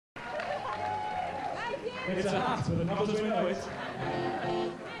It's a hat with a nod as we know it.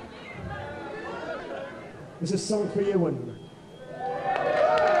 This is a song for Ewan.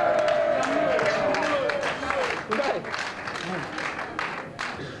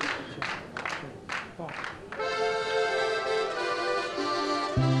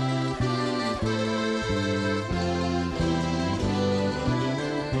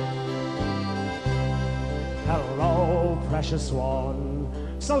 Hello, precious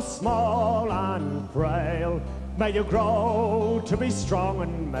one, so small and frail. May you grow to be strong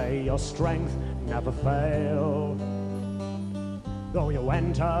and may your strength never fail. Though you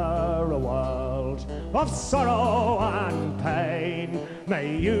enter a world of sorrow and pain,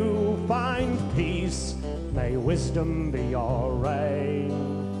 may you find peace, may wisdom be your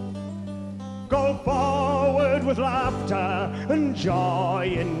reign. Go forward with laughter and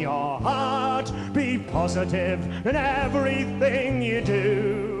joy in your heart. Be positive in everything you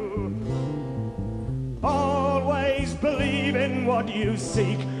do. Always believe in what you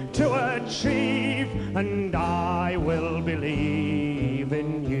seek to achieve, and I will believe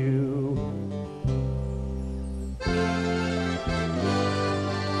in you.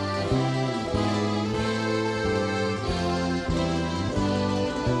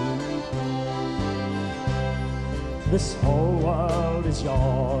 This whole world is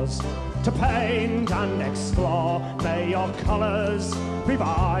yours to paint and explore. May your colours be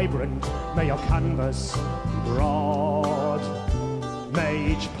vibrant, may your canvas be broad.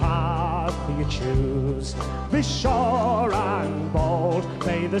 May each path you choose be sure and bold.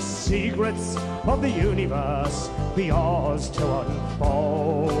 May the secrets of the universe be yours to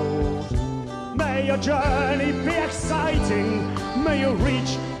unfold. May your journey be exciting, may you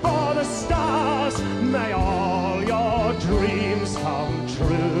reach for the stars. May all your dreams come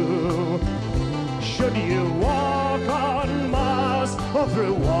true. Should you walk on Mars or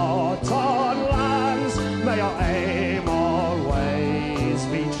through war-torn lands, may your aim always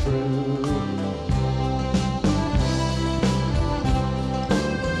be true.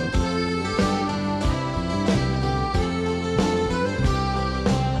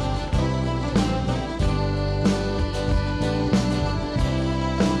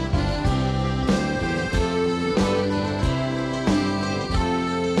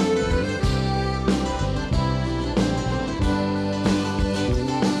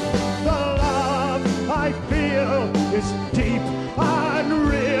 Is deep and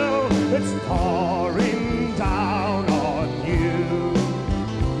real, it's pouring down on you.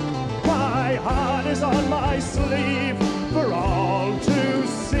 My heart is on my sleeve for all to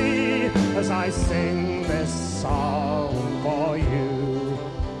see as I sing this song for you.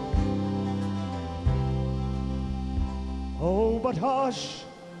 Oh, but hush,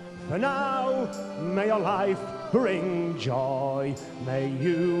 for now, may your life bring joy, may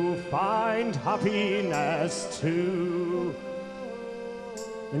you find happiness too.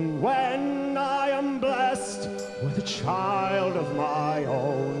 And when I am blessed with a child of my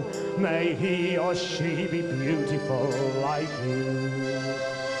own, may he or she be beautiful like you.